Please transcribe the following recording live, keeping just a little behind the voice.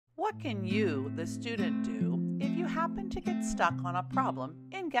What can you, the student, do if you happen to get stuck on a problem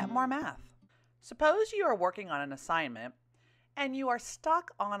in Get More Math? Suppose you are working on an assignment and you are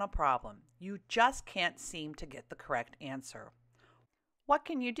stuck on a problem. You just can't seem to get the correct answer. What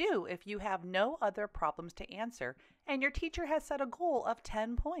can you do if you have no other problems to answer and your teacher has set a goal of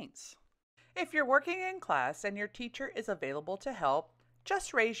 10 points? If you're working in class and your teacher is available to help,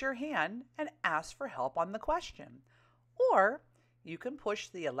 just raise your hand and ask for help on the question. Or you can push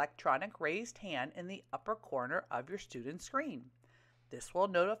the electronic raised hand in the upper corner of your student screen. This will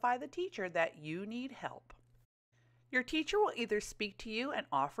notify the teacher that you need help. Your teacher will either speak to you and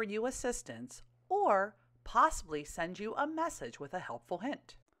offer you assistance, or possibly send you a message with a helpful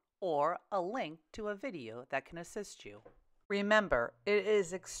hint, or a link to a video that can assist you. Remember, it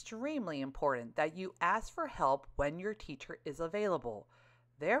is extremely important that you ask for help when your teacher is available.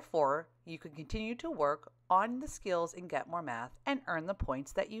 Therefore, you can continue to work on the skills in Get More Math and earn the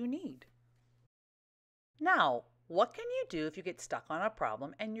points that you need. Now, what can you do if you get stuck on a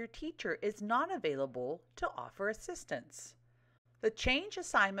problem and your teacher is not available to offer assistance? The Change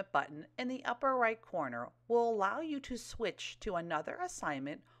Assignment button in the upper right corner will allow you to switch to another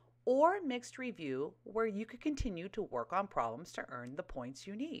assignment or mixed review where you can continue to work on problems to earn the points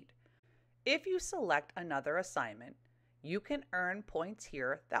you need. If you select another assignment, you can earn points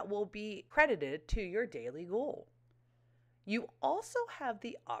here that will be credited to your daily goal. You also have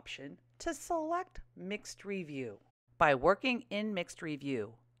the option to select Mixed Review. By working in Mixed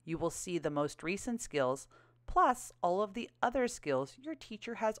Review, you will see the most recent skills plus all of the other skills your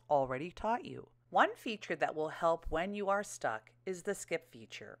teacher has already taught you. One feature that will help when you are stuck is the skip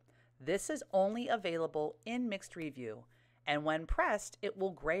feature. This is only available in Mixed Review, and when pressed, it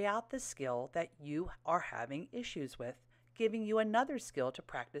will gray out the skill that you are having issues with, giving you another skill to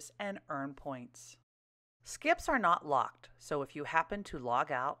practice and earn points. Skips are not locked, so if you happen to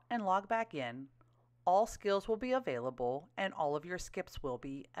log out and log back in, all skills will be available and all of your skips will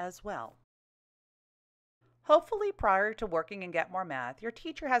be as well. Hopefully, prior to working in Get More Math, your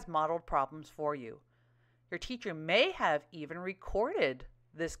teacher has modeled problems for you. Your teacher may have even recorded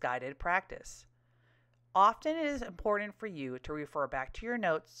this guided practice. Often it is important for you to refer back to your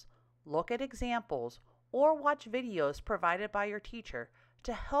notes, look at examples, or watch videos provided by your teacher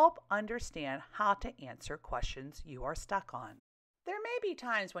to help understand how to answer questions you are stuck on. There may be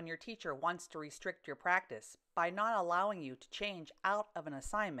times when your teacher wants to restrict your practice by not allowing you to change out of an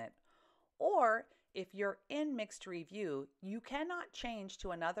assignment, or if you're in Mixed Review, you cannot change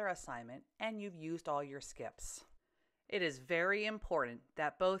to another assignment and you've used all your skips. It is very important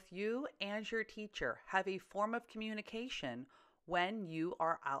that both you and your teacher have a form of communication when you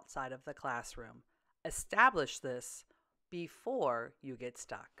are outside of the classroom. Establish this before you get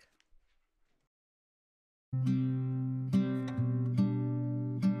stuck.